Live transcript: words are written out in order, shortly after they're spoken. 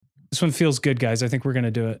This one feels good, guys. I think we're going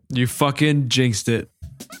to do it. You fucking jinxed it.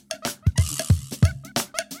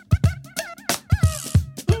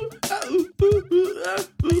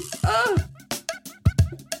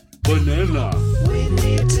 Banana. We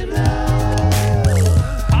need to know.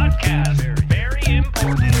 Podcast, very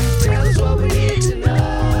important. Tell us what we need to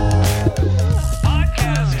know.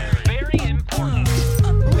 Podcast, very important.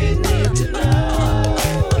 We need to know.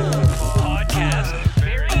 Podcast,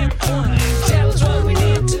 very important. Tell us what we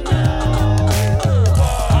need to know.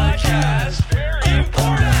 Podcast, very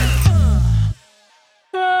important.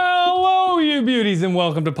 Hello, you beauties, and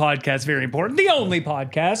welcome to Podcast Very Important, the only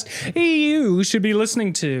podcast you should be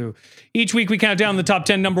listening to. Each week, we count down the top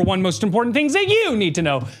 10 number one most important things that you need to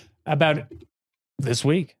know about this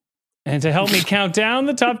week. And to help me count down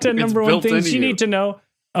the top 10 number one built things into you you. need to know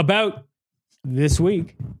about this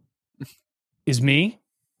week is me,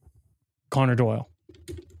 Connor Doyle.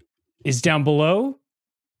 Is down below,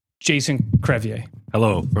 Jason Crevier.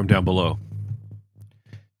 Hello from down below.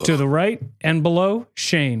 To the right and below,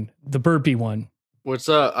 Shane, the burpee one. What's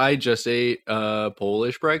up? I just ate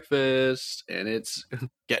Polish breakfast, and it's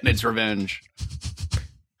getting its revenge.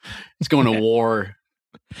 It's going to war.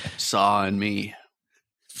 Saw and me.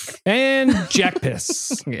 And Jack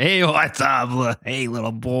Piss. Hey, what's up? Hey,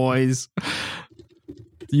 little boys.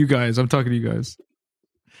 You guys, I'm talking to you guys.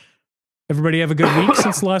 Everybody have a good week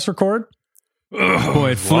since the last record?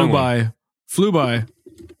 Boy, it flew long by. Flew by.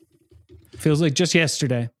 Feels like just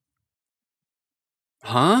yesterday.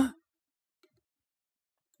 Huh?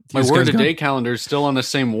 My This word guy's a day calendar is still on the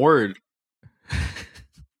same word.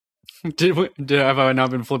 Have I not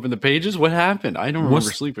been flipping the pages? What happened? I don't remember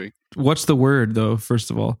sleeping. What's the word, though, first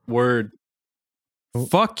of all? Word.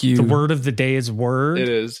 Fuck you. The word of the day is word. It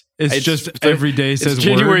is. It's just every day says It's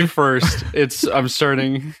January word. 1st. I'm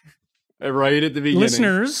starting right at the beginning.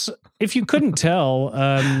 Listeners, if you couldn't tell,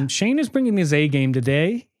 Shane is bringing his A game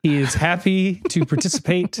today. He is happy to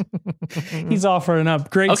participate. He's offering up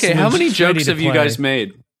great. Okay, how many solutions, ready jokes to have you play. guys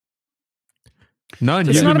made? None.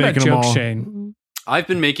 It's You've not been about making them jokes, all. Shane. I've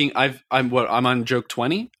been making. I'm on joke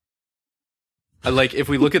 20. Like, if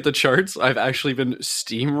we look at the charts, I've actually been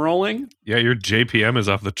steamrolling. Yeah, your JPM is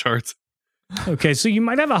off the charts. Okay, so you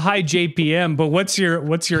might have a high JPM, but what's your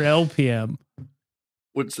LPM?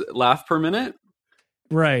 What's laugh per minute?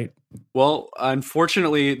 Right. Well,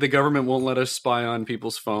 unfortunately, the government won't let us spy on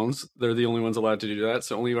people's phones. They're the only ones allowed to do that.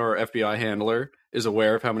 So only our FBI handler is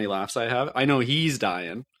aware of how many laughs I have. I know he's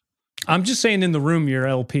dying. I'm just saying, in the room, your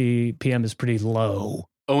LPM is pretty low.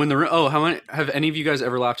 Oh, in the room. Oh, how many? Have any of you guys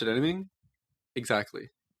ever laughed at anything? Exactly.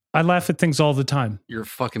 I laugh at things all the time. You're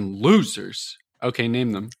fucking losers. Okay,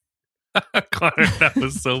 name them. Connor, that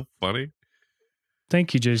was so funny.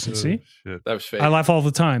 Thank you, Jason. See, Shit. That was fake. I laugh all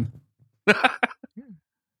the time.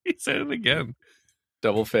 He said it again.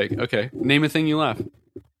 Double fake. Okay, name a thing you laugh.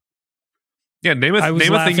 Yeah, name a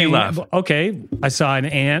thing you laugh. Okay, I saw an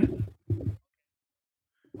ant.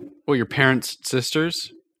 Well, your parents'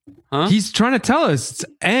 sisters. Huh? He's trying to tell us it's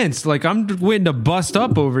ants. Like, I'm waiting to bust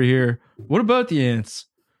up over here. What about the ants?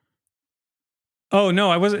 Oh no,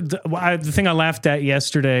 I wasn't. The thing I laughed at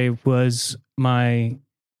yesterday was my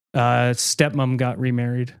stepmom got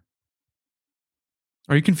remarried.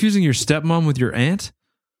 Are you confusing your stepmom with your aunt?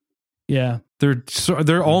 Yeah,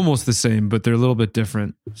 They're almost the same, but they're a little bit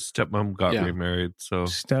different. Stepmom got Yeah. remarried, so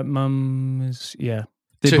stepmom is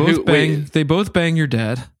They To both who- bang. wait. They both bang your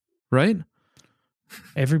dad, right?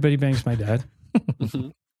 Everybody bangs my dad.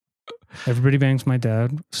 Everybody bangs my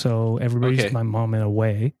dad. So everybody's Okay. my mom in a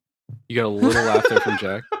way. You got a little laugh there from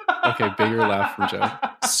Jack. Okay, bigger laugh from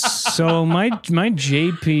Jack. So my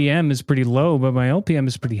JPM is pretty low, but my LPM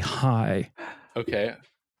is pretty high. Okay.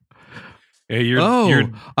 yeah, your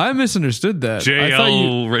I misunderstood that. I thought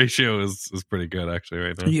JL ratio is pretty good actually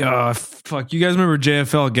right now. Yeah, fuck. You guys remember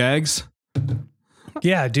JFL gags?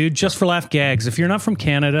 Yeah, dude, Just for Laugh gags. If you're not from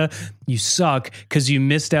Canada, you suck because you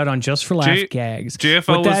missed out on Just for Laugh gags.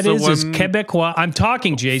 JFL what that was the is one- Quebecois. I'm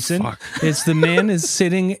talking, Jason. fuck. It's the man is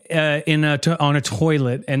sitting on a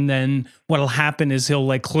toilet, and then what'll happen is he'll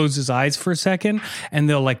like close his eyes for a second, and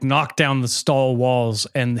they'll like knock down the stall walls,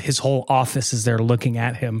 and his whole office is there looking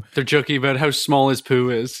at him. They're joking about how small his poo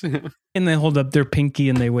is. And they hold up their pinky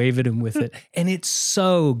and they wave at him with it, and it's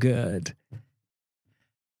so good.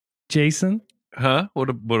 Jason, Huh? What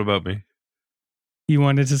about me? you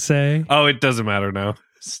wanted to say? Oh, it doesn't matter now.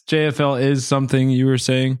 JFL is something you were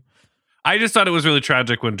saying. I just thought it was really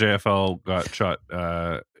tragic when JFL got shot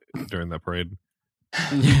during that parade.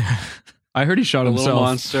 Yeah. I heard he shot A little himself.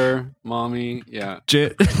 monster, mommy. Yeah.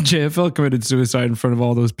 JFL committed suicide in front of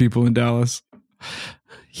all those people in Dallas.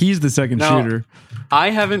 He's the second Now- shooter.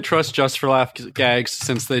 I haven't trust Just for Laugh gags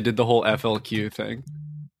since they did the whole FLQ thing.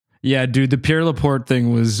 Yeah, dude, the Pierre Laporte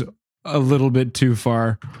thing was a little bit too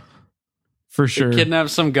far. For sure. They kidnapped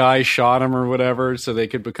some guy, shot him or whatever, so they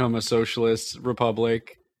could become a socialist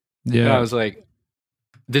republic. And I Yeah. was like,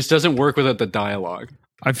 this doesn't work without the dialogue.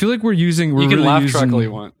 I feel like we're You can really laugh using, track all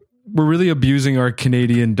you want. we're really abusing our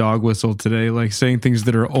Canadian dog whistle today, like saying things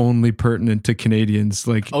that are only pertinent to Canadians.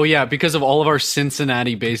 Like Oh yeah, because of all of our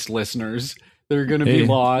Cincinnati-based listeners, they're going to Hey. be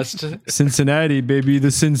lost. Cincinnati, baby,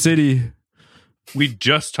 the Sin City. We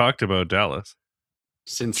just talked about Dallas.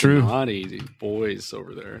 Cincinnati boys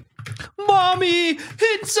over there. Mommy,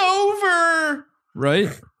 it's over. Right?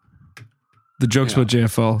 The jokes Yeah. about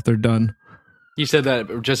JFL, they're done. He said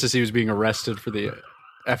that just as he was being arrested for the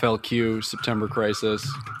FLQ September crisis.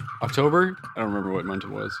 October? I don't remember what month it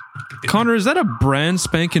was. Connor, is that a brand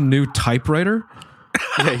spanking new typewriter?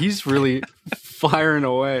 Yeah, he's really firing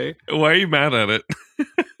away. Why are you mad at it?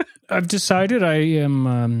 I've decided I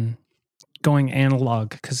am going analog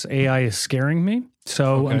because AI is scaring me.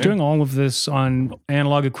 So I'm Okay. doing all of this on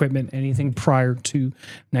analog equipment, anything prior to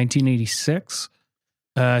 1986.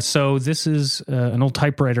 So this is an old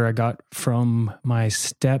typewriter I got from my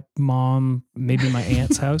stepmom, maybe my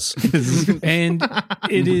aunt's house, and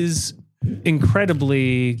it is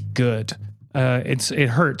incredibly good. It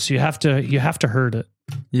hurts. You have to hurt it.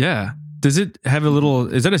 Yeah. Does it have a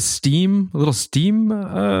little, is that a little steam?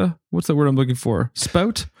 What's the word I'm looking for?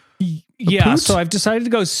 Spout? Yeah, poot? so I've decided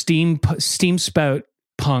to go steam spout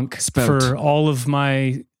punk Spout. for all of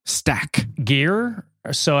my Stack. gear.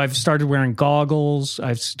 So I've started wearing goggles.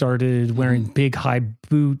 I've started wearing big high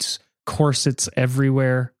boots, corsets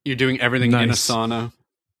everywhere. You're doing everything in a Nice. sauna.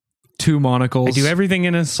 2 monocles. I do everything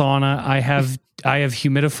in a sauna. I have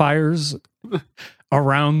humidifiers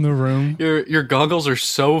around the room. Your goggles are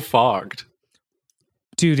so fogged.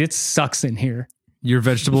 Dude, it sucks in here. Your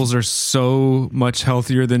vegetables are so much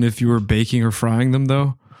healthier than if you were baking or frying them,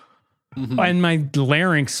 though. And my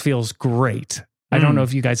larynx feels great. I don't know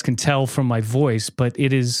if you guys can tell from my voice, but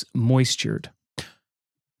it is moistured.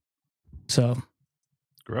 So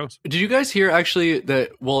Gross. Did you guys hear actually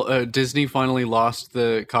that Disney finally lost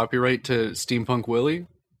the copyright to Steampunk Willie?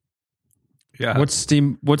 Yeah. What's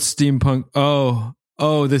steampunk?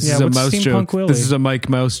 Oh, this Yeah, is a what's mouse Steampunk joke. Willie? This is a Mike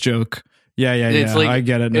Mouse joke. Yeah. It's like- I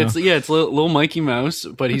get it now. It's little Mikey Mouse,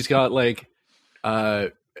 but he's got like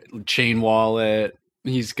chain wallet.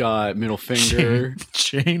 He's got middle finger.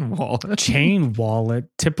 Chain wallet. chain wallet,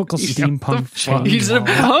 typical steampunk. fuck? chain He's a wallet.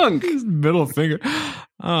 punk. His middle finger.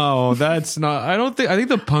 Oh, that's not. I think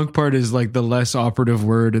the punk part is like the less operative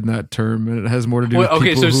word in that term, and it has more to do Well, with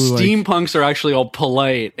okay, people so who like, steampunks are actually all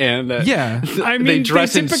polite and yeah, I mean, they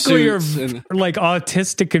dress in typically suits. are like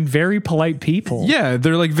autistic and very polite people. yeah,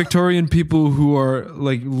 they're like Victorian people who are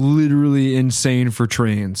like literally insane for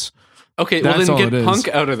trains. Okay, well That's then all get it is. punk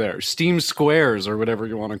out of there. Steam squares or whatever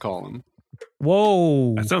you want to call them.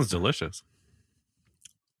 Whoa. That sounds delicious.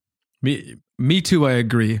 Me too. I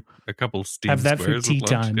agree. A couple steam Have that for squares tea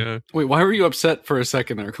with lunch, time. yeah. Wait, why were you upset for a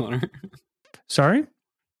second there, Connor? Sorry?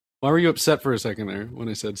 Why were you upset for a second there when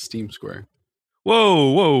I said Steam Square?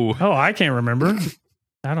 Whoa. Oh, I can't remember.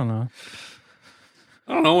 I don't know.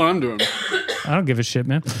 I don't know what I'm doing. I don't give a shit,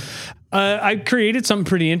 man. I created something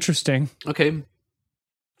pretty interesting. Okay,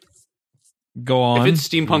 Go on. if it's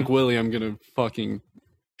Steampunk Willie, I'm gonna fucking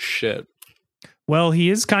shit. Well, he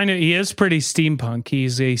is pretty steampunk.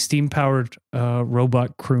 He's a steam-powered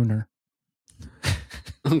robot crooner.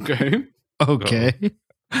 Okay, okay.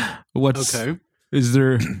 What's okay. is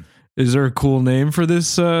there a cool name for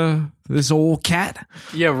this this old cat?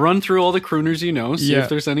 Yeah, run through all the crooners you know. See Yeah. if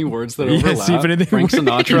there's any words that Yeah, overlap. see if anything Frank works.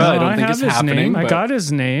 Sinatra. No, I don't think have it's his happening. name. I but- got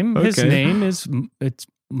his name. His Okay. name it's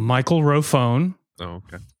Michael Rofone, Oh,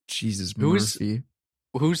 okay. Jesus Who's- Murphy.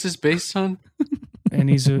 Who's this based on? and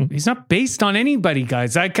he's not based on anybody,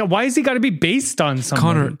 guys. Why is he got to be based on somebody?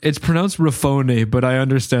 Connor, it's pronounced Rafone, but I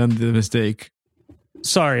understand the mistake.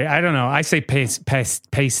 Sorry, I don't know. I say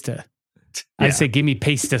pasta. I say give me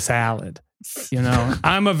pasta salad. You know,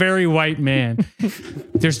 I'm a very white man.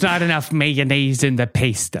 There's not enough mayonnaise in the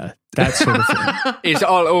pasta. That sort of thing. It's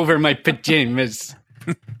all over my pajamas.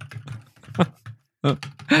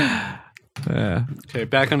 Yeah. Okay,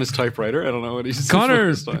 back on his typewriter. I don't know what he's Connor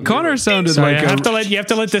focused on. Connor sounded Sorry, like you have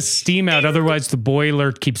to let the steam out, otherwise the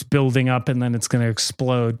boiler keeps building up and then it's going to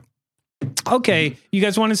explode. Okay, you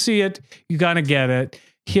guys want to see it? You got to get it.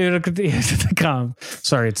 Here to come.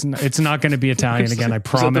 Sorry, it's not going to be Italian again. I the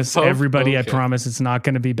promise Pope? everybody. I Okay. promise it's not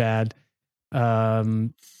going to be bad. I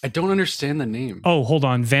don't understand the name. Oh, hold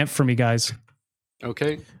on, vamp for me, guys.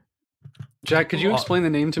 Okay. Jack, could you explain the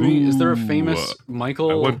name to me? Is there a famous I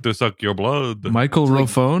Michael? want to suck your blood. Michael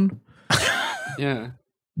Rofone? Yeah,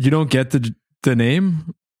 You don't get the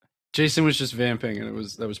name? Jason was just vamping, and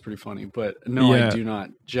that was pretty funny. But no, Yeah. I do not.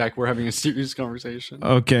 Jack, we're having a serious conversation.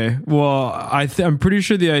 Okay. Well, I'm pretty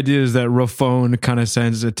sure the idea is that Rofone kind of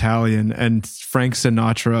sounds Italian, and Frank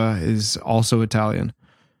Sinatra is also Italian.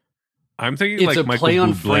 I'm thinking It's like a Michael play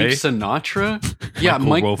on Bublé. Frank Sinatra. Yeah, Michael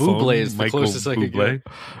Mike Rofone, Bublé is the Michael closest I could Bublé.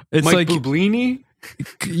 get. It's Mike like Bublini.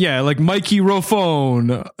 yeah, like Mikey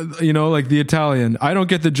Rofone, like the Italian. I don't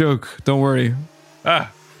get the joke. Don't worry. Ah,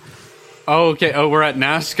 Oh, okay. Oh, we're at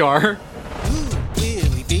NASCAR.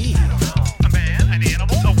 Will he be? A man, an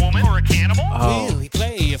animal, a woman, or a cannibal? Will he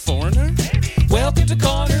play a foreigner? Welcome to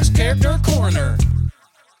Connor's Character Corner.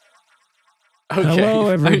 Okay. Hello,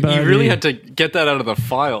 everybody. You really had to get that out of the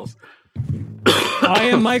files. I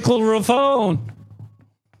am Michael Rofone.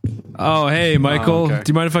 Oh, hey, Michael. Oh, okay.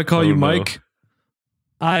 Do you mind if I call you no. Mike?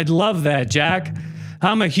 I'd love that, Jack.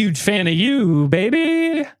 I'm a huge fan of you,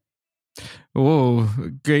 baby. Whoa,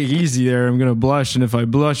 easy there. I'm gonna blush, and if I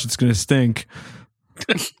blush, it's gonna stink.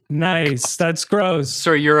 Nice. That's gross.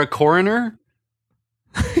 Sorry, you're a coroner?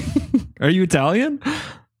 Are you Italian?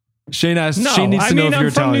 Shane asked. No, Shane needs I to know mean, if I'm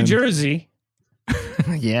you're from Italian. New Jersey,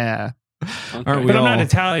 Yeah, Okay. aren't we but I'm all? not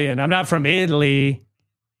Italian. I'm not from Italy.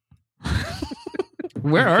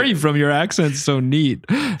 Where are you from? Your accent's so neat.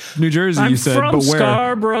 New Jersey, I'm you said, from but where?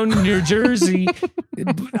 Scarborough, New Jersey,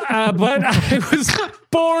 but I was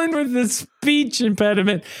born with a speech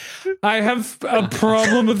impediment. I have a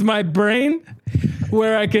problem with my brain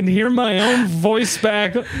where I can hear my own voice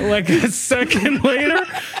back like a second later,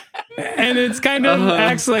 and it's kind of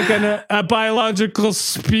acts like a biological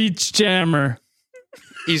speech jammer.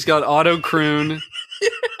 He's got auto croon.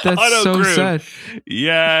 That's so Auto-croon. sad.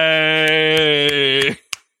 yay!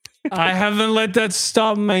 I haven't let that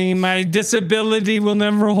stop me. My disability will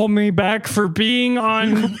never hold me back for being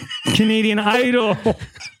on Canadian Idol.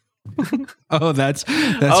 Oh, that's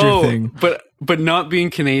your thing. but not being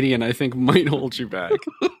Canadian, I think, might hold you back.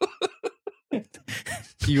 Yeah.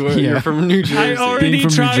 You're from New Jersey. I already Being from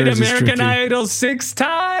New tried Jersey's American tricky. Idol 6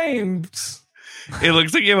 times. It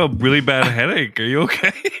looks like you have a really bad headache. Are you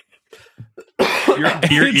okay?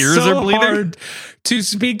 Your It's ears so are bleeding. hard to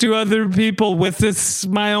speak to other people with this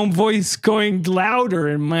my own voice going louder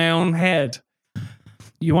in my own head.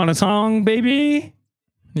 You want a song, baby?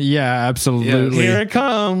 Yeah, absolutely. Here it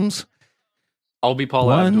comes. I'll be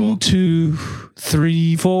Paul Abdul. 1, 2,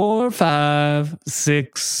 3, 4, 5,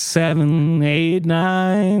 6, 7, 8,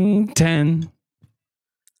 9, 10.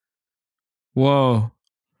 Whoa,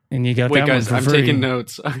 And you got Wait, that guys, one I'm for free. taking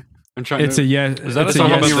notes. I'm trying it's to. a yes. Is that a it's song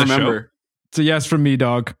yes. help me about this remember? It's a yes from me,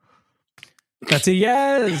 dog. That's a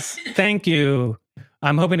yes. Thank you.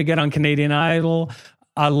 I'm hoping to get on Canadian Idol.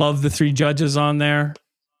 I love the 3 judges on there.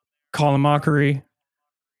 Colin Mockery.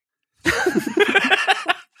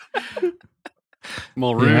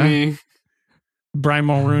 Mulrooney. Brian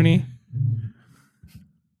Mulrooney.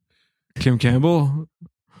 Kim Campbell.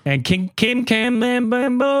 And Kim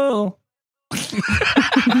Campbell.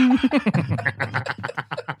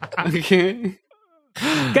 Okay.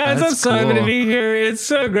 Guys, I'm That's so happy to cool. be here. It's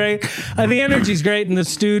so great. The energy's great in the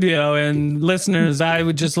studio. And listeners, I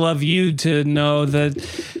would just love you to know that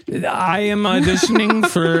I am auditioning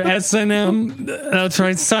for S&M. That's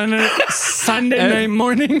right, Sunday night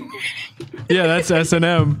morning. Yeah, that's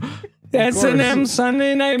S&M. S&M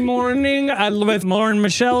Sunday night morning with Lauren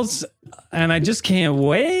Michelle's. And I just can't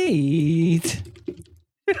wait.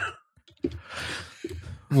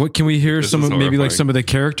 What can we hear? This Some is of, maybe like horrifying. some of the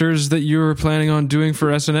characters that you were planning on doing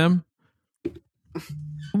for S&M.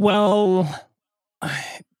 Well,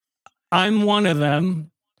 I'm one of them.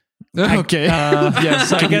 Okay.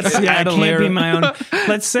 Yes, I guess I add a can't layer? be my own.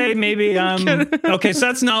 Let's say maybe okay, so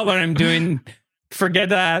that's not what I'm doing. Forget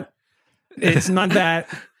that. It's not that.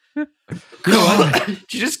 Did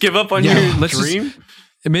you just give up on Yeah, your let's just- dream?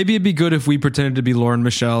 Maybe it'd be good if we pretended to be Lauren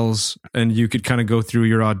Michelle's, and you could kind of go through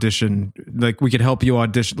your audition. Like we could help you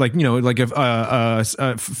audition, like like a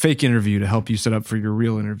fake interview to help you set up for your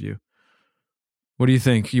real interview. What do you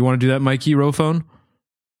think? You want to do that, Mikey Rofone?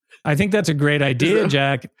 I think that's a great idea,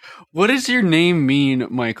 Jack. What does your name mean,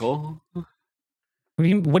 Michael?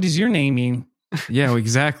 What does your name mean? Yeah,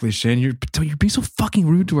 exactly, Shane. You're being so fucking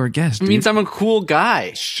rude to our guest. It means I'm a cool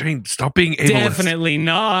guy. Shane, stop being ableist. Definitely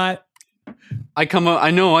not. I come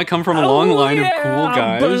from a long line of cool I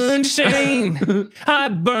guys. burned Shane. I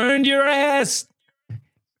burned your ass,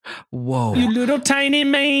 Whoa. you little tiny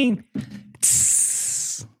man.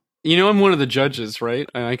 You know I'm one of the judges, right?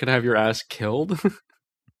 And I could have your ass killed.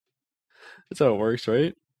 That's how it works,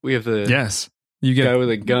 right? We have the Yes. You Guy get with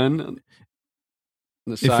a gun. On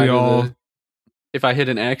the If side we of all- if I hit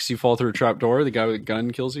an X, you fall through a trap door. The guy with a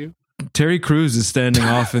gun kills you. Terry Crews is standing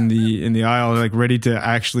off in the aisle, like ready to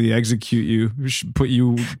actually execute you, put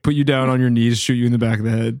you down on your knees, shoot you in the back of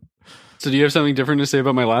the head. So do you have something different to say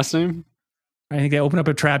about my last name? I think they open up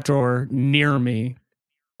a trapdoor near me.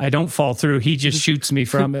 I don't fall through. He just shoots me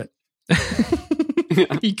from it.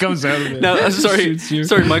 He comes out of it. No, Shoots you.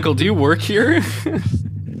 sorry, Michael. Do you work here?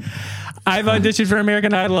 I've auditioned for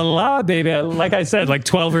American Idol a lot, baby. Like I said, like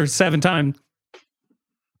 12 or 7 times.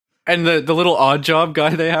 And the little odd job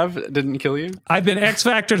guy they have didn't kill you? I've been X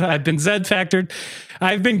Factored. I've been Z Factored.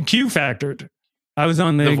 I've been Q Factored. I was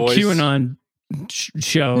on the The Voice. QAnon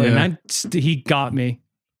show, Yeah. and he got me.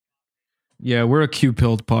 Yeah, we're a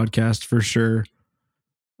Q-pilled podcast for sure.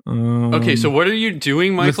 Okay, so what are you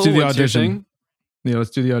doing, let's Michael? do the What's your audition. thing? Yeah, let's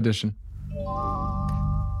do the audition.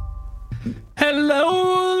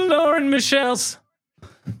 Hello, Lauren Michelle's.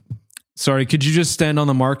 Sorry, could you just stand on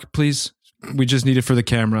the mark, please? We just need it for the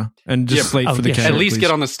camera, and just Yeah, slate oh, for the yeah, camera. At least please. get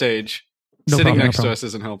on the stage. No Sitting problem, no next to problem. us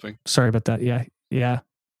isn't helping. Sorry about that. Yeah.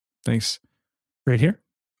 Thanks. Right here.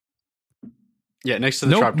 Yeah, next to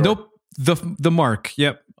the trap door. Nope. The mark.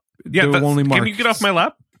 Yep. Yeah, the that's, only mark. can you get off my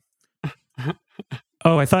lap?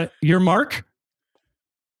 Oh, I thought you're Mark.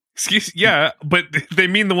 Yeah, but they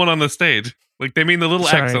mean the one on the stage. Like they mean the little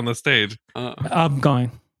X Sorry. on the stage. I'm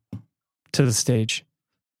going to the stage.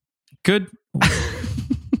 Good.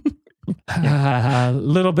 A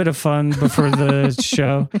little bit of fun before the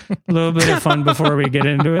show. A little bit of fun before we get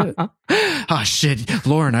into it. Oh shit,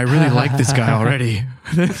 Lauren, I really like this guy already.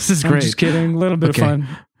 This is I'm great. just kidding. A little bit Okay. of fun.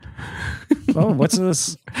 Oh, what's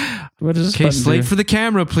this? What is this? Okay, button slate do? for the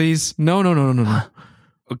camera, please. No.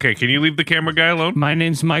 Okay, can you leave the camera guy alone? My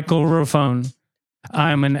name's Michael Rofone.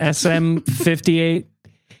 I'm an SM58.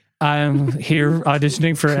 I'm here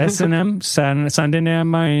auditioning for SNM Sunday night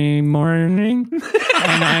morning,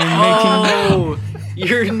 and I'm making. Oh,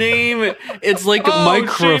 your name, it's like a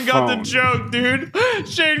microphone. Shane got the joke, dude.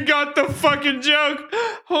 Shane got the fucking joke.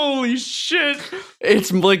 Holy shit.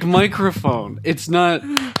 It's like microphone. It's not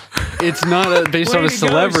based on Way a to go,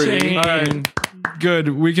 celebrity. Shane. All right. Good.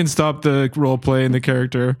 We can stop the role play and the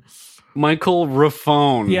character. Michael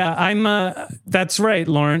Rafone. Yeah, I'm. That's right,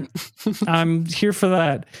 Lauren. I'm here for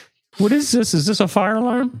that. What is this? Is this a fire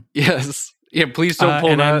alarm? Yes. Yeah, please don't pull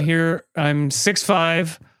and that. I'm here. I'm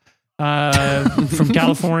 6'5", from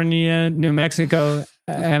California, New Mexico,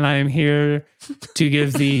 and I'm here to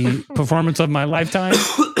give the performance of my lifetime.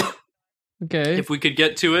 Okay. If we could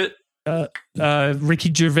get to it.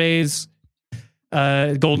 Ricky Gervais,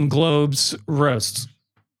 Golden Globes roasts.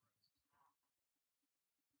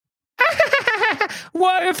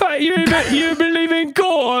 What if you believe in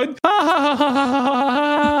God?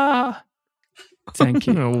 Thank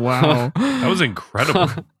you. Oh, wow. That was incredible.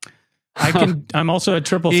 I'm also a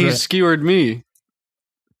triple He threat. skewered me.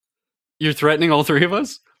 You're threatening all three of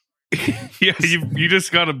us? Yeah, you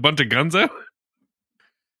just got a bunch of guns out.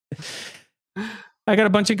 I got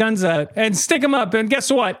a bunch of guns out and stick them up. And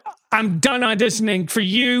guess what? I'm done auditioning for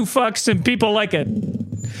you fucks and people like it.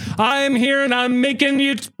 I'm here and I'm making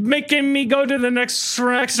me go to the next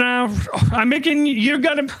round. I'm making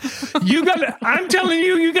I'm telling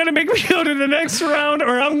you gotta make me go to the next round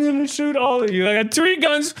or I'm gonna shoot all of you. I got 3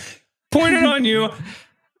 guns pointed on you.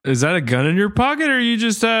 Is that a gun in your pocket, or are you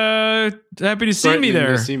just happy to see me Threatening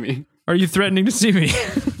there? to see me. Are you threatening to see me?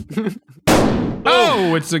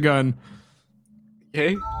 Oh, it's a gun.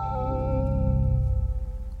 Okay.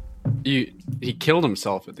 He killed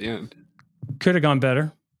himself at the end. Could have gone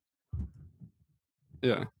better.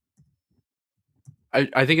 Yeah.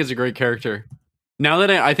 I think it's a great character. Now that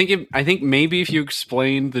I think maybe if you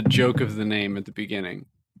explain the joke of the name at the beginning,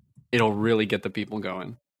 it'll really get the people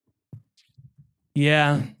going.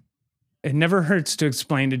 Yeah. It never hurts to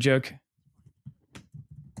explain a joke.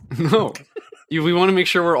 No. We want to make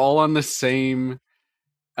sure we're all on the same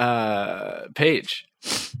page.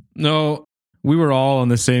 No, we were all on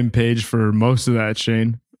the same page for most of that,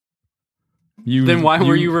 Shane. Then why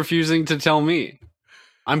were you refusing to tell me?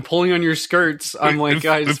 I'm pulling on your skirts. I'm like,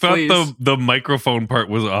 guys, I thought please. the microphone part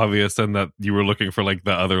was obvious, and that you were looking for like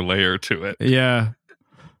the other layer to it. Yeah.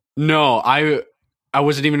 No, I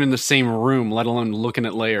wasn't even in the same room, let alone looking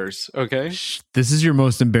at layers. Okay. This is your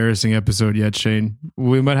most embarrassing episode yet, Shane.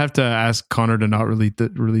 We might have to ask Connor to not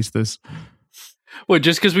release this. What?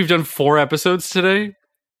 Just because we've done 4 episodes today?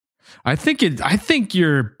 I think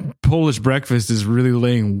your Polish breakfast is really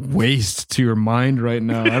laying waste to your mind right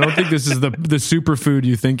now. I don't think this is the superfood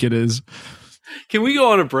you think it is. Can we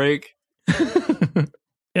go on a break?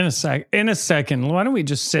 In a second. Why don't we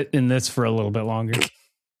just sit in this for a little bit longer?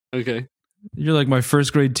 Okay. You're like my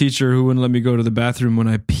first grade teacher who wouldn't let me go to the bathroom when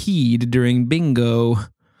I peed during bingo.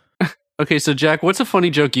 Okay, so Jack, what's a funny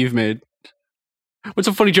joke you've made? What's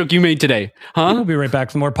a funny joke you made today? We'll Huh? be right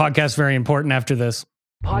back for more podcast. Very important after this.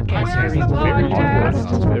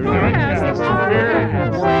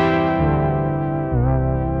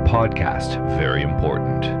 Podcast very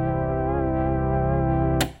important.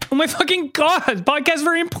 Oh my fucking God. Podcast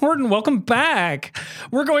very important. Welcome back.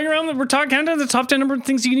 We're going around, we're talking down the top 10 number of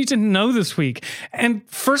things you need to know this week. And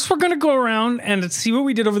first we're going to go around and see what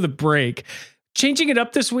we did over the break. Changing it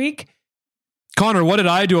up this week, Connor, what did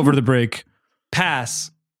I do over the break?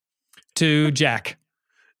 pass to Jack.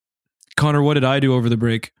 Connor, what did I do over the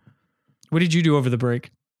break? What did you do over the break?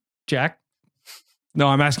 Jack? No,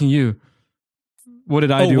 I'm asking you. What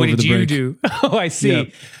did I do what over did the you break? do? Oh, I see.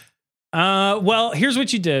 Yep. Well, here's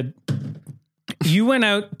what you did. You went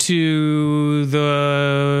out to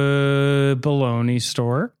the bologna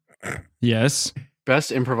store. Yes.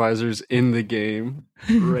 Best improvisers in the game,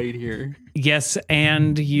 right here. Yes,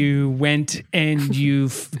 and you went and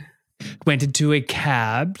went into a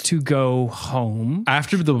cab to go home.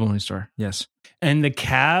 After the bologna store. Yes. And the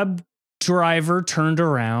cab driver turned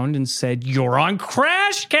around and said, "You're on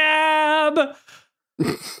Crash Cab."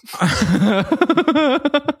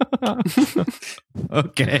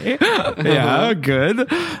 Okay. Yeah, good.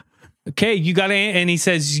 Okay, and he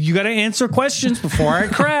says, "You got to answer questions before I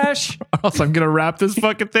crash." Or else I'm going to wrap this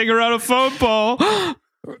fucking thing around a phone pole.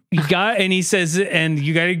 And he says, "And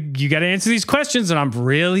you got to answer these questions." And I'm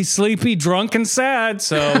really sleepy, drunk, and sad.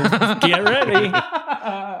 So get ready.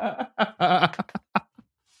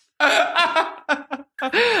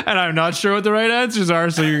 And I'm not sure what the right answers are,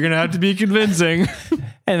 so you're going to have to be convincing.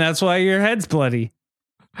 And that's why your head's bloody.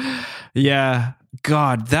 Yeah.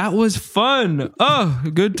 God, that was fun. Oh,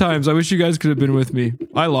 good times. I wish you guys could have been with me.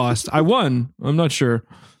 I lost. I won. I'm not sure.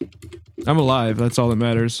 I'm alive. That's all that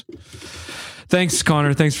matters. Thanks,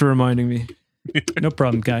 Connor. Thanks for reminding me. No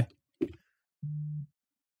problem, guy.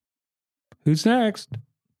 Who's next?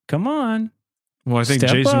 Come on. Well, I think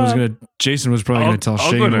Step Jason was probably I'll- going to tell I'll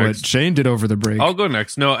Shane go what next. Shane did over the break. I'll go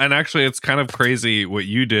next. No, and actually, it's kind of crazy what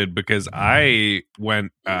you did because I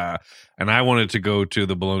went and I wanted to go to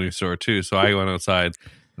the bologna store too. So I went outside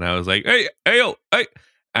and I was like, "Hey, yo, hey!"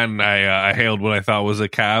 And I hailed what I thought was a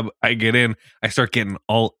cab. I get in, I start getting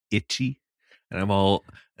all itchy, and I'm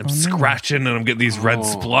scratching, and I'm getting these red Oh.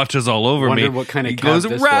 splotches all over me. Wondered what kind of He cab goes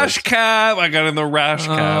this rash was. cab. I got in the rash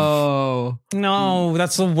cab. Oh. No,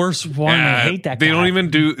 that's the worst one. I Yeah, hate that They guy.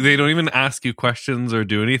 don't even ask you questions or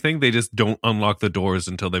do anything. They just don't unlock the doors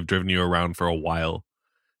until they've driven you around for a while.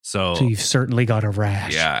 So So you've certainly got a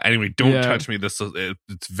rash. yeah. Anyway, don't Yeah. touch me.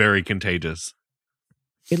 It's very contagious.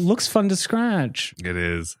 It looks fun to scratch. It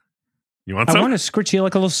is. You want I some? want to scratch you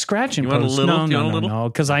like a little scratching You want a post. little? No, You want a no, little? no,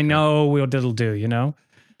 because I know what it'll do, you know?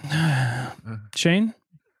 Shane,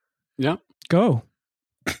 Yeah. go.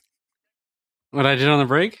 What I did on the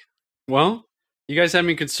break? Well, you guys had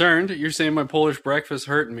me concerned. You're saying my Polish breakfast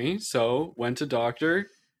hurt me, so went to doctor,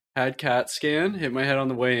 had CAT scan, hit my head on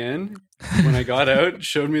the way in. When I got out,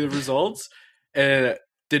 showed me the results, and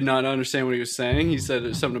did not understand what he was saying. He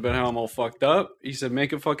said something about how I'm all fucked up. He said,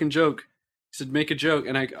 "Make a fucking joke." He said, "Make a joke,"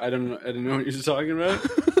 and I didn't know what he was talking about.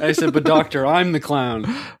 I said, "But doctor, I'm the clown,"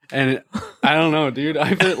 and I don't know, dude.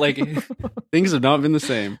 I feel like things have not been the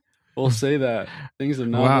same. We'll say that things have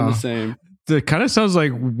not been Wow. the same. It kind of sounds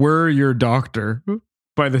like we're your doctor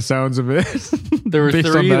by the sounds of it. There were based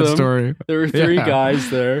on three that of them. story. There were three Yeah. guys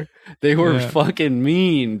there. They were Yeah. fucking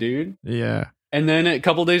mean, dude. Yeah. And then a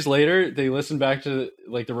couple days later, they listened back to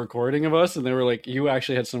like the recording of us, and they were like, "You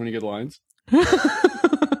actually had so many good lines."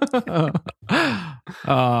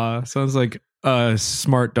 Sounds like a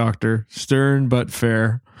smart doctor, stern but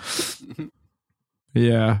fair.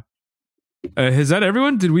 Yeah. Is that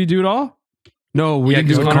everyone? Did we do it all? No, we Yeah, didn't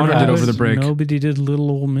do 'cause what Connor Connor did passed. over the break. Nobody did little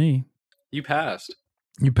old me. You passed.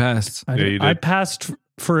 You passed. I, Yeah, you I did. passed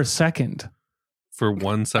for a second. For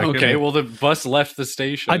 1 second. Okay, well the bus left the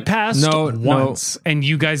station. I passed No. once, and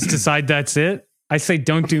you guys decide that's it. I say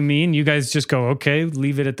don't do me, and you guys just go, okay,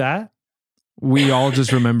 leave it at that. We all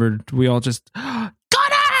just remembered. We all just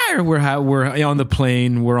Connor. We're on the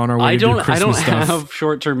plane. We're on our way I to do don't Christmas stuff. have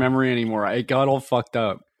short term memory anymore. I got all fucked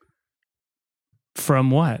up.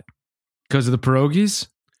 From what? Because of the pierogies.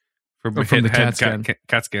 From the CAT scan.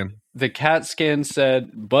 CAT scan. The CAT scan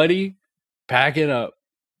said, "Buddy, pack it up."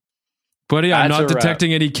 Buddy, I'm That's not a wrap.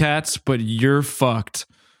 detecting any cats, but you're fucked.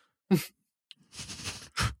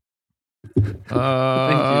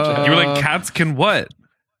 Jack. You were like, cats can what?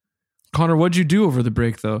 Connor, what'd you do over the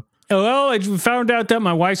break, though? Well, I found out that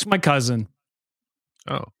my wife's my cousin.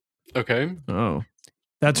 Oh. Okay. Oh,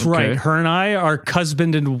 That's Okay. right. Her and I are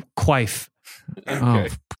husband and wife. Okay.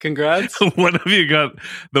 Congrats. One of you got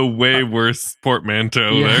the way worse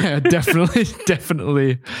portmanteau there. Yeah,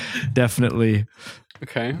 definitely.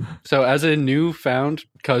 Okay. So as a newfound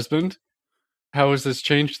husband, how has this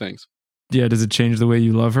changed things? Yeah, does it change the way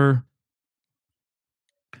you love her?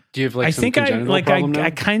 Do you have like I some think I congenital like problem now?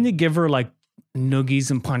 I kind of give her like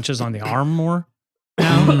noogies and punches on the arm more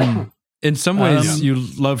now. In some ways, Um, you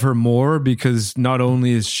love her more because not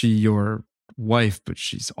only is she your wife, but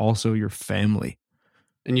she's also your family.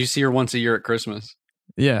 And you see her once a year at Christmas.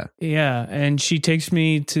 Yeah. Yeah, and she takes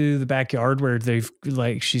me to the backyard where they've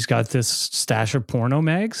like she's got this stash of porno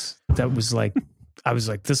mags that was like I was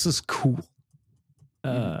like, this is cool.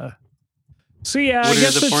 So yeah, What I are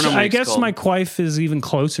guess the porno I mags guess called? my wife is even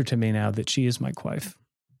closer to me now that she is my wife.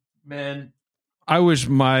 Man, I wish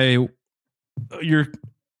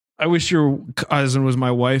your cousin was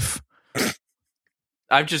my wife.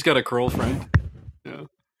 I've just got a girlfriend. Yeah.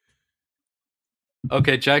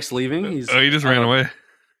 Okay, Jack's leaving. He's Oh, he just ran away.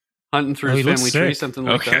 hunting through Oh, his he looks family tree, sick. something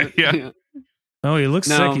like Okay, that. yeah. Oh, he looks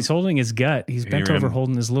No. sick. He's holding his gut. He's He bent ran- over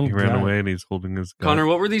holding his little He gut. ran away and he's holding his gun. Connor,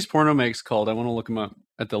 what were these porno mags called? I want to look them up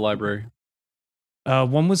at the library.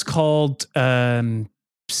 One was called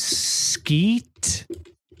Skeet.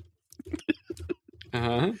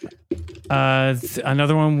 Uh-huh.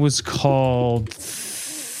 Another one was called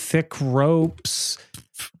Thick Ropes.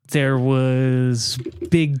 There was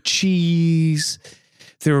Big Cheese.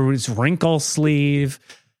 There was Wrinkle Sleeve.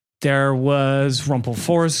 There was Rumple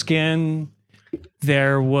Foreskin.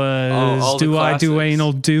 There was all the Do I Do classics.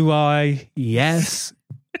 Anal Do I? Yes.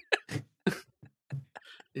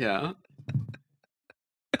 Yeah.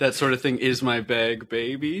 That sort of thing is my bag,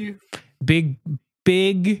 baby. Big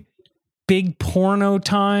porno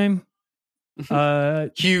time.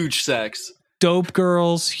 Huge sex. Dope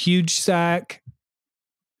girls, huge sack.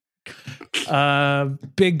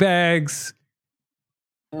 Big bags.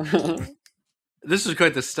 This is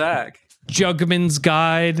quite the stack. Jugman's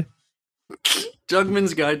Guide.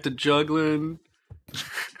 Jugman's Guide to Juggling.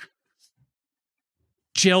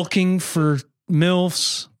 Jelking for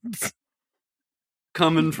MILFs.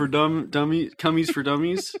 Coming for Cummies for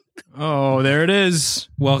Dummies. Oh, there it is.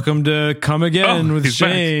 Welcome to Come Again Oh, with he's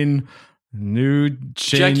back. Shane. New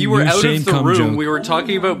Shane. Jack, you were new out Shane of the cum room. joke. We were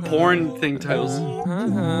talking about porn thing titles.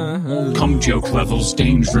 Cum joke levels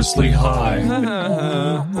dangerously high.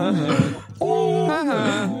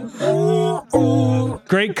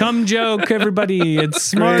 Great cum joke, everybody. It's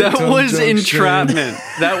smart. That was joke, entrapment.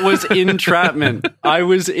 That was entrapment. I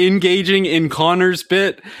was engaging in Connor's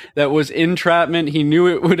bit. That was entrapment. He knew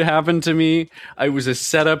it would happen to me. I was a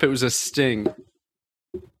setup. It was a sting.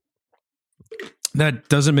 That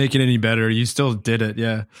doesn't make it any better. You still did it.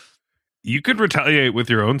 Yeah. You could retaliate with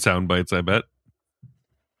your own sound bites, I bet.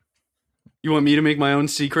 You want me to make my own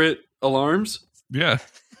secret alarms? Yeah.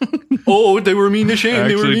 Oh, they were mean to Shane.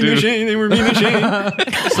 They were Actually mean to do. Shane. They were mean to Shane.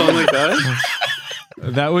 Something like that.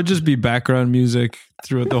 That would just be background music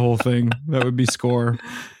throughout the whole thing. That would be score.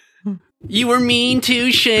 You were mean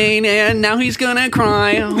to Shane, and now he's gonna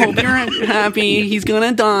cry. Hope you're happy. He's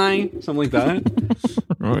gonna die. Something like that.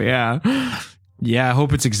 Oh, yeah. Yeah, I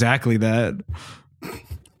hope it's exactly that.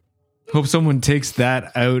 Hope someone takes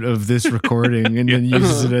that out of this recording and then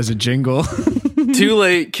uses it as a jingle. Too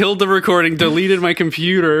late. Killed the recording. Deleted my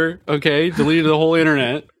computer. Okay. Deleted the whole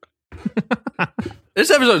internet.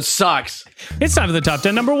 This episode sucks. It's time for the top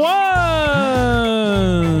 10 number one.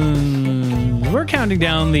 We're counting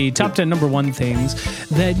down the top 10 number one things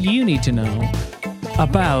that you need to know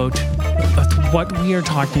about what we are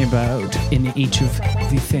talking about in each of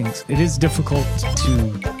the things. It is difficult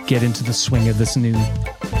to get into the swing of this new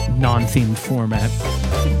non-themed format.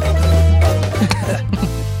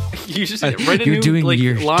 You just write a You're new doing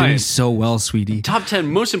line. so well, sweetie. Top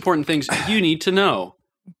 10 most important things you need to know.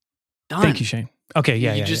 Done. Thank you, Shane. Okay,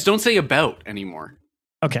 yeah, You yeah. just don't say about anymore.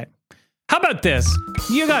 Okay. How about this?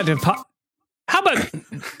 You got to. How about?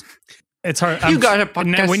 It's hard. You got to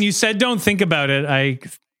Now, when you said don't think about it,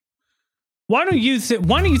 Why don't you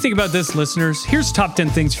think about this, listeners? Here's top 10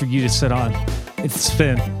 things for you to sit on. It's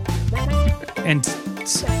spin. And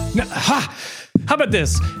how about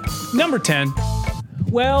this? Number 10.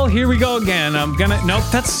 Well, here we go again. Nope,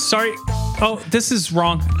 that's sorry. Oh, this is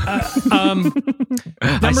wrong. Number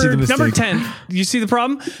 10. You see the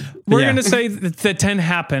problem? We're Yeah. going to say that 10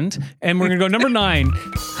 happened, and we're going to go number 9.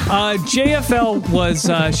 JFL was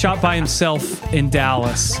shot by himself in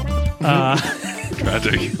Dallas.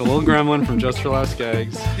 Tragic. The little gremlin from Just for Last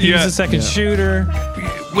Gags. He was a second shooter.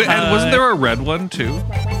 Wait, and wasn't there a red one too?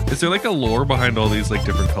 Is there like a lore behind all these like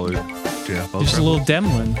different colored Yeah, both There's a red little ones.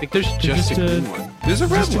 Demlin. I think there's just just a green one. There's a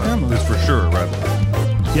red just a one. green one. There's for sure a red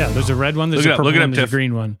one. Yeah, there's a red one. There's Look it a up, purple look it one. up, There's a Tiff.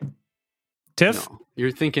 green one. Tiff, No,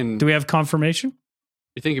 you're thinking. do we have confirmation?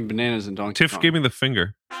 You're thinking bananas and Donkey Tiff Kong. gave me the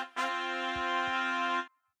finger.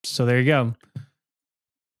 So there you go.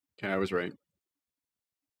 Okay, I was right.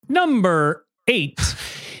 Number 8.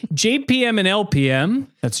 JPM and LPM,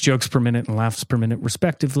 that's jokes per minute and laughs per minute,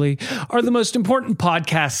 respectively, are the most important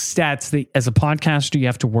podcast stats that as a podcaster you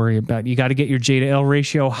have to worry about. You got to get your J to L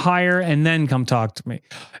ratio higher and then come talk to me.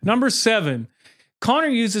 Number 7, Connor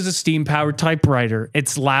uses a steam-powered typewriter.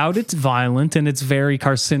 It's loud, it's violent, and it's very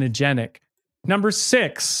carcinogenic. Number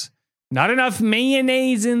 6, not enough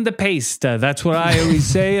mayonnaise in the pasta. That's what I always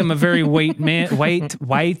say. I'm a very overweight man. Wait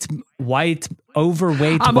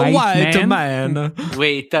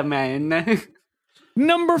a man.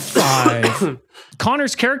 Number 5.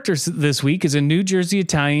 Connor's character this week is a New Jersey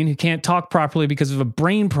Italian who can't talk properly because of a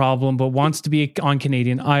brain problem, but wants to be on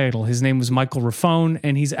Canadian Idol. His name was Michael Raffone,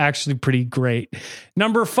 and he's actually pretty great.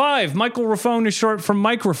 Number 5. Michael Raffone is short for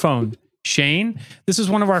microphone. Shane, this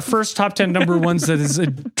is one of our first top 10 number ones that is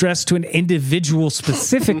addressed to an individual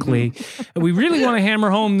specifically. And we really want to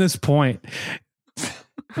hammer home this point.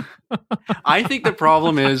 I think the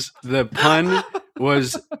problem is the pun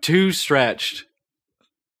was too stretched.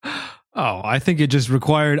 Oh, I think it just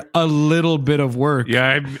required a little bit of work.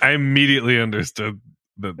 Yeah, I immediately understood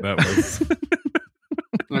that was.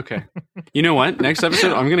 Okay. You know what? Next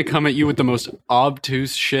episode, I'm going to come at you with the most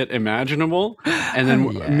obtuse shit imaginable. And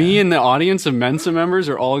then me and the audience of Mensa members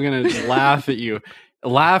are all going to laugh at you.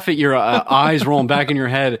 Laugh at your eyes rolling back in your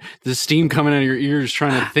head, the steam coming out of your ears,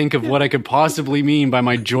 trying to think of what I could possibly mean by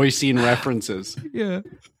my Joycean references. Yeah.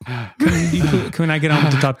 Can I get on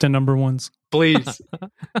with the top 10 number ones? Please.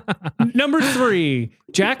 Number 3,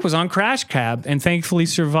 Jack was on Crash Cab and thankfully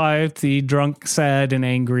survived the drunk, sad, and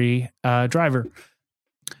angry driver.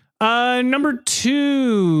 Number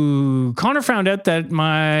 2, Connor found out that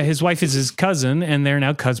his wife is his cousin, and they're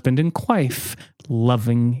now husband and wife,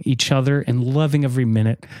 loving each other and loving every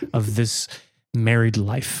minute of this married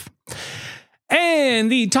life.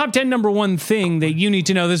 And the top 10 number 1 thing that you need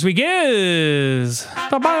to know this week is...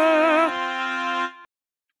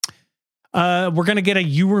 we're going to get a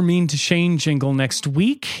You Were Mean to Shane jingle next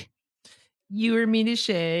week. You were mean to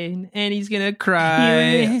Shane, and he's gonna cry,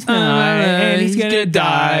 and he's gonna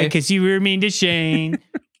die because you were mean to Shane.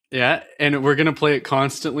 Yeah, and we're going to play it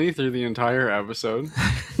constantly through the entire episode.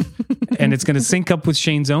 And it's going to sync up with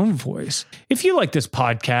Shane's own voice. If you like this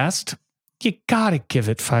podcast, you gotta give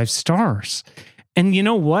it 5 stars. And you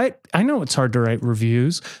know what? I know it's hard to write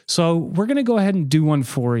reviews, so we're going to go ahead and do one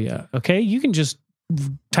for you. Okay, you can just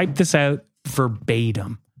type this out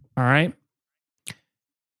verbatim. All right.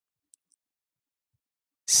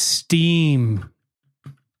 Steam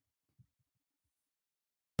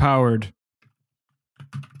powered.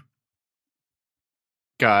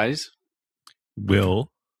 Guys, Will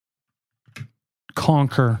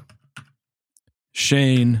conquer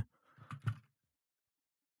Shane.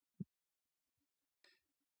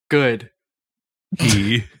 good.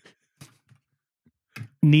 he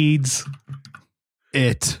needs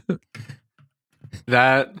It.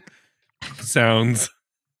 That sounds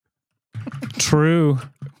true.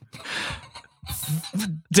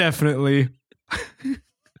 Definitely.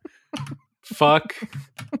 fuck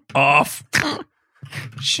off.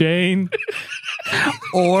 Shane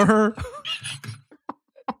Or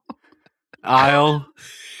I'll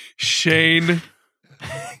Shane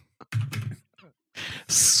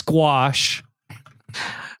squash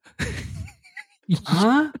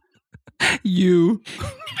huh? you.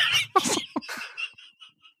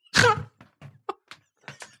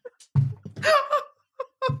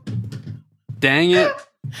 Dang it.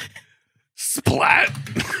 splat.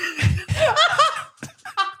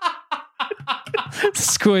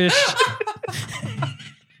 squish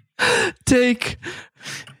Take.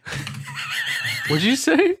 What'd you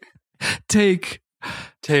say? Take.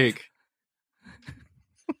 Take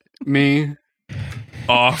me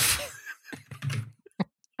Off.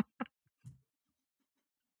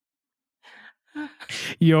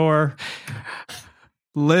 your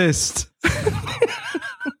List.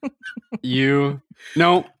 you.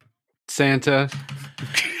 No. Santa.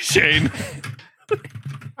 Shane.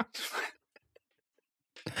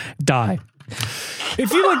 die.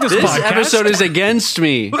 If you like this This podcast, episode is against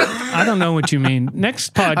me. I don't know what you mean.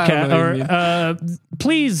 Next I don't podcast, know what you or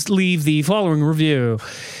please leave the following review.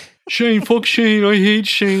 Shane, fuck Shane. I hate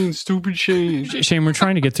Shane. Stupid Shane. Shane, we're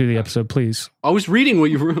trying to get through the episode, please. I was reading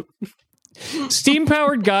what you wrote.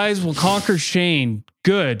 Steam-powered guys will conquer Shane.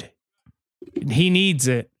 Good. He needs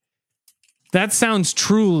it. That sounds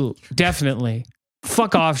true, definitely.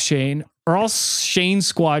 Fuck off, Shane. Or I'll Shane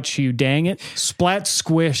squatch you, dang it. Splat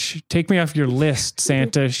squish. Take me off your list,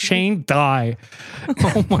 Santa. Shane, die.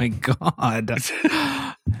 Oh my God.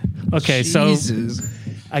 Okay, Jesus. so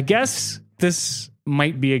I guess this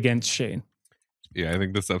might be against Shane. Yeah, I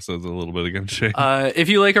think this episode's a little bit against Shane. If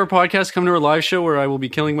you like our podcast, come to our live show where I will be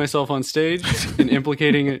killing myself on stage and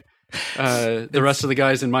implicating the rest of the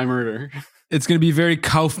guys in my murder. It's going to be very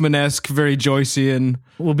Kaufman-esque, very Joycean.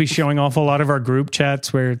 We'll be showing off a lot of our group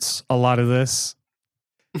chats where it's a lot of this,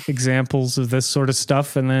 examples of this sort of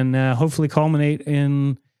stuff, and then hopefully culminate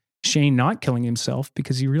in Shane not killing himself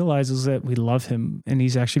because he realizes that we love him and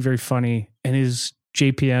he's actually very funny and his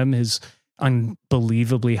JPM is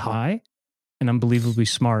unbelievably high and unbelievably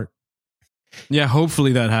smart. Yeah,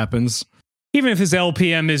 hopefully that happens. Even if his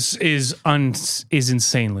LPM is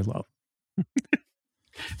insanely low.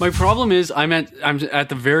 My problem is I'm at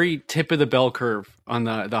the very tip of the bell curve on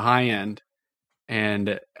the high end,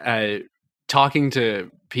 and talking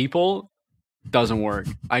to people doesn't work.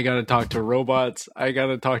 I got to talk to robots. I got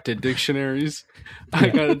to talk to dictionaries. I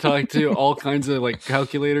got to talk to all kinds of like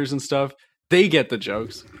calculators and stuff. They get the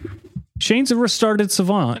jokes. Shane's a restarted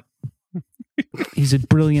savant. He's a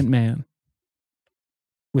brilliant man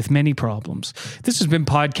with many problems. This has been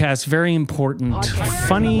podcast very important,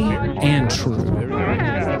 funny and true.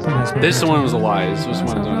 This one was a lie. This was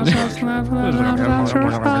one of those.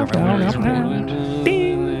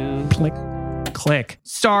 Ding. Click.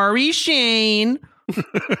 Sorry, Shane.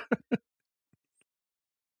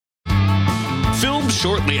 Filmed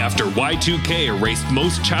shortly after Y2K erased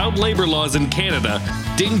most child labor laws in Canada,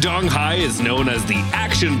 Ding Dong High is known as the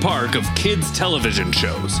action park of kids' television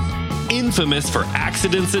shows. Infamous for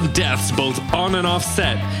accidents and deaths both on and off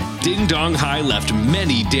set, Ding Dong High left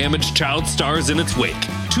many damaged child stars in its wake,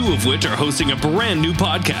 two of which are hosting a brand new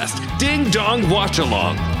podcast, Ding Dong Watch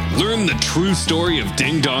Along. Learn the true story of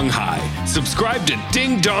Ding Dong High. Subscribe to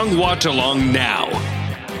Ding Dong Watch Along now.